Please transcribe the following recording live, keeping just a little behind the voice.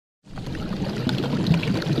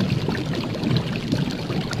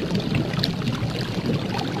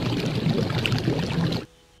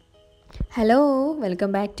Hello welcome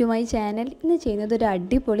back to my channel. ഇന്ന് ചെയ്യുന്നത് ഒരു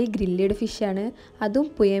അടിപൊളി ഗ്രില്ലഡ് ഫിഷാണ്, അതും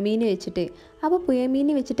പുഴമീൻ വെച്ചിട്ട്. അപ്പോൾ പുഴമീൻ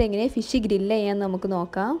വെച്ചിട്ട് എങ്ങനെ ഫിഷ് ഗ്രില്ല് ചെയ്യാമെന്ന് നമുക്ക്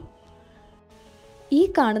നോക്കാം. ഈ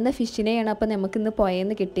കാണുന്ന ഫിഷിനെയാണ് അപ്പോൾ നമുക്കിന്ന്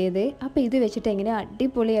പുഴയെന്ന് കിട്ടിയത്. അപ്പോൾ ഇത് വെച്ചിട്ട് എങ്ങനെ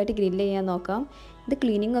അടിപൊളിയായിട്ട് ഗ്രില്ല് ചെയ്യാൻ നോക്കാം. ഇത്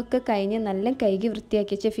ക്ലീനിങ് ഒക്കെ കഴിഞ്ഞ് നല്ല കഴുകി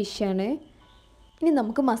വൃത്തിയാക്കി വെച്ച ഫിഷാണ്. ഇനി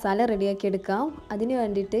നമുക്ക് മസാല റെഡിയാക്കി എടുക്കാം. അതിന്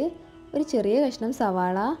വേണ്ടിയിട്ട് ഒരു ചെറിയ കഷ്ണം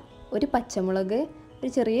സവാള, ഒരു പച്ചമുളക്,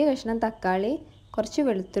 ഒരു ചെറിയ കഷ്ണം തക്കാളി, കുറച്ച്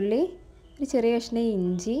വെളുത്തുള്ളി, ഒരു ചെറിയ കഷ്ണം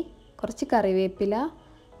ഇഞ്ചി, കുറച്ച് കറിവേപ്പില,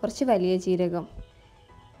 കുറച്ച് വലിയ ജീരകം.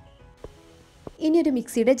 ഇനി ഒരു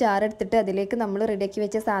മിക്സിയുടെ ജാർ എടുത്തിട്ട് അതിലേക്ക് നമ്മൾ റെഡിയാക്കി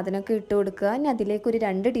വെച്ച സാധനമൊക്കെ ഇട്ട് കൊടുക്കുക. ഇനി അതിലേക്ക് ഒരു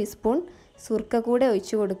 2 ടീസ്പൂൺ സുർക്ക കൂടെ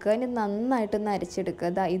ഒഴിച്ച് കൊടുക്കുക. ഇനി നന്നായിട്ടൊന്ന്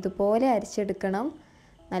അരച്ചെടുക്കുക. ഇതുപോലെ അരച്ചെടുക്കണം,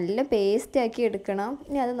 നല്ല പേസ്റ്റാക്കി എടുക്കണം.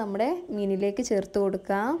 ഇനി അത് നമ്മുടെ മീനിലേക്ക് ചേർത്ത്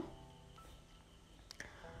കൊടുക്കാം.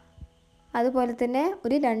 അതുപോലെ തന്നെ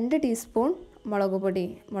ഒരു 2 ടീസ്പൂൺ മുളക്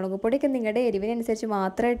പൊടിയൊക്കെ നിങ്ങളുടെ എരിവിനനുസരിച്ച്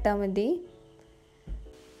മാത്രം ഇട്ടാൽ മതി.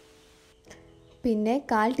 പിന്നെ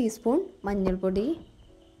 1/4 ടീസ്പൂൺ മഞ്ഞൾപ്പൊടി,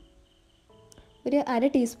 ഒരു 1/2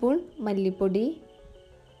 ടീസ്പൂൺ മല്ലിപ്പൊടി,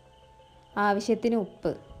 ആവശ്യത്തിന്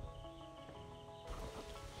ഉപ്പ്.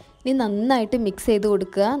 ഇനി നന്നായിട്ട് മിക്സ് ചെയ്ത്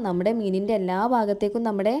കൊടുക്കുക. നമ്മുടെ മീനിൻ്റെ എല്ലാ ഭാഗത്തേക്കും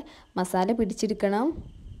നമ്മുടെ മസാല പിടിച്ചെടുക്കണം.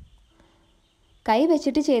 കൈ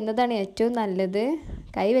വെച്ചിട്ട് ചെയ്യുന്നതാണ് ഏറ്റവും നല്ലത്.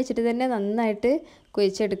 കൈ വെച്ചിട്ട് തന്നെ നന്നായിട്ട്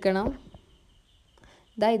കുഴച്ചെടുക്കണം.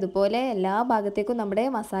 ഇതുപോലെ എല്ലാ ഭാഗത്തേക്കും നമ്മുടെ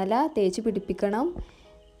മസാല തേച്ച് പിടിപ്പിക്കണം.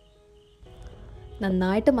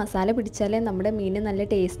 നന്നായിട്ട് മസാല പിടിച്ചാലേ നമ്മുടെ മീൻ നല്ല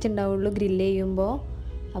ടേസ്റ്റ് ഉണ്ടാവുള്ളൂ ഗ്രില്ല് ചെയ്യുമ്പോൾ.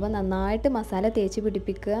 അപ്പോൾ നന്നായിട്ട് മസാല തേച്ച്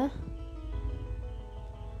പിടിപ്പിക്കുക.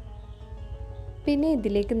 പിന്നെ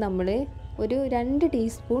ഇതിലേക്ക് നമ്മൾ ഒരു 2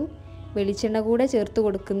 ടീസ്പൂൺ വെളിച്ചെണ്ണ കൂടെ ചേർത്ത്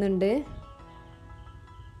കൊടുക്കുന്നുണ്ട്.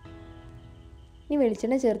 ഇനി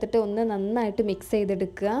വെളിച്ചെണ്ണ ചേർത്തിട്ട് ഒന്ന് നന്നായിട്ട് മിക്സ്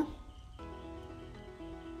ചെയ്തെടുക്കുക.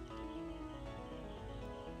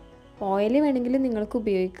 ഓയിൽ വേണമെങ്കിൽ നിങ്ങൾക്ക്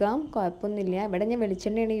ഉപയോഗിക്കാം, കുഴപ്പമൊന്നുമില്ല. ഇവിടെ ഞാൻ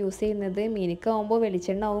വെളിച്ചെണ്ണയാണ് യൂസ് ചെയ്യുന്നത്. മീനിക്കാവുമ്പോൾ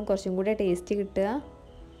വെളിച്ചെണ്ണ ആവും കുറച്ചും കൂടെ ടേസ്റ്റ് കിട്ടുക.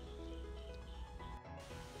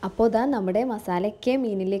 അപ്പോൾ നമ്മുടെ മസാലയൊക്കെ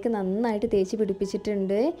മീനിലേക്ക് നന്നായിട്ട് തേച്ച്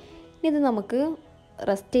പിടിപ്പിച്ചിട്ടുണ്ട്. ഇനി ഇത് നമുക്ക്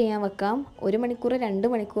റെസ്റ്റ് ചെയ്യാൻ വെക്കാം. 1 മണിക്കൂറോ 2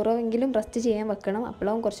 മണിക്കൂറോ എങ്കിലും റെസ്റ്റ് ചെയ്യാൻ വെക്കണം,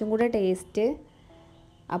 അപ്പോഴാവും കുറച്ചും കൂടെ ടേസ്റ്റ്.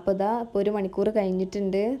 അപ്പോൾ ഇപ്പോൾ 1 മണിക്കൂർ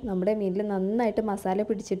കഴിഞ്ഞിട്ടുണ്ട്. നമ്മുടെ മീനിൽ നന്നായിട്ട് മസാല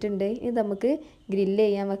പിടിച്ചിട്ടുണ്ട്. ഇനി നമുക്ക് ഗ്രില്ല്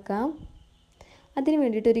ചെയ്യാൻ വെക്കാം. അതിന്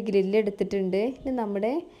വേണ്ടിയിട്ട് ഒരു ഗ്രില്ല് എടുത്തിട്ടുണ്ട്. ഇനി നമ്മുടെ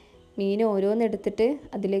മീൻ ഓരോന്നെടുത്തിട്ട്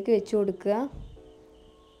അതിലേക്ക് വെച്ച് കൊടുക്കുക.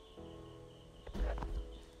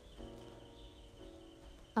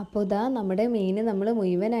 അപ്പോൾ നമ്മുടെ മീൻ നമ്മൾ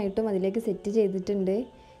മുഴുവനായിട്ടും അതിലേക്ക് സെറ്റ് ചെയ്തിട്ടുണ്ട്.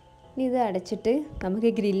 ഇനി ഇത് അടച്ചിട്ട്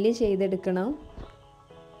നമുക്ക് ഗ്രില്ല് ചെയ്തെടുക്കണം.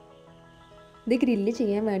 ഇത് ഗ്രില്ല്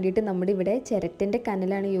ചെയ്യാൻ വേണ്ടിയിട്ട് നമ്മുടെ ഇവിടെ ചിരട്ടൻ്റെ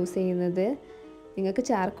കനലാണ് യൂസ് ചെയ്യുന്നത്. നിങ്ങൾക്ക്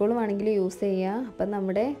ചാർക്കോൾ വേണമെങ്കിൽ യൂസ് ചെയ്യാം. അപ്പം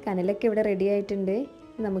നമ്മുടെ കനലൊക്കെ ഇവിടെ റെഡി ആയിട്ടുണ്ട്.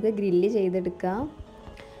 നമുക്ക് ഗ്രില്ല് ചെയ്തെടുക്കാം.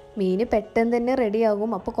 മീൻ പെട്ടെന്ന് തന്നെ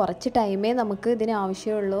റെഡിയാകും. അപ്പോൾ കുറച്ച് ടൈമേ നമുക്ക് ഇതിന്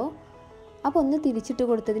ആവശ്യമുള്ളൂ. അപ്പോൾ ഒന്ന് തിരിച്ചിട്ട്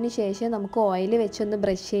കൊടുത്തതിന് ശേഷം നമുക്ക് ഓയിൽ വെച്ചൊന്ന്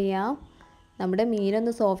ബ്രഷ് ചെയ്യാം. നമ്മുടെ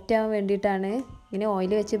മീനൊന്ന് സോഫ്റ്റ് ആവാൻ വേണ്ടിയിട്ടാണ് ഇങ്ങനെ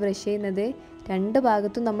ഓയിൽ വെച്ച് ബ്രഷ് ചെയ്യുന്നത്. 2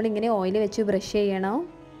 ഭാഗത്തും നമ്മളിങ്ങനെ ഓയിൽ വെച്ച് ബ്രഷ് ചെയ്യണം.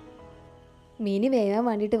 മീൻ വേവാൻ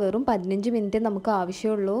വേണ്ടിയിട്ട് വെറും 15 മിനിറ്റ് നമുക്ക്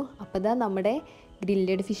ആവശ്യമുള്ളൂ. അപ്പോൾ നമ്മുടെ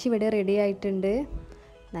ഗ്രില്ലഡ് ഫിഷ് ഇവിടെ റെഡി ആയിട്ടുണ്ട്.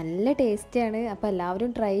 നല്ല ടേസ്റ്റിയാണ്. അപ്പോൾ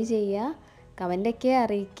എല്ലാവരും ട്രൈ ചെയ്യുക, കമൻ്റൊക്കെ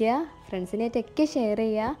അറിയിക്കുക, ഫ്രണ്ട്സിനായിട്ടൊക്കെ ഷെയർ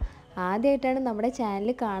ചെയ്യുക. ആദ്യമായിട്ടാണ് നമ്മുടെ ചാനൽ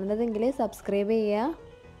കാണുന്നതെങ്കിൽ സബ്സ്ക്രൈബ് ചെയ്യുക.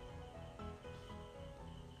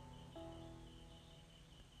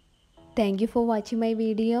 Thank you for watching my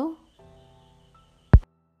video.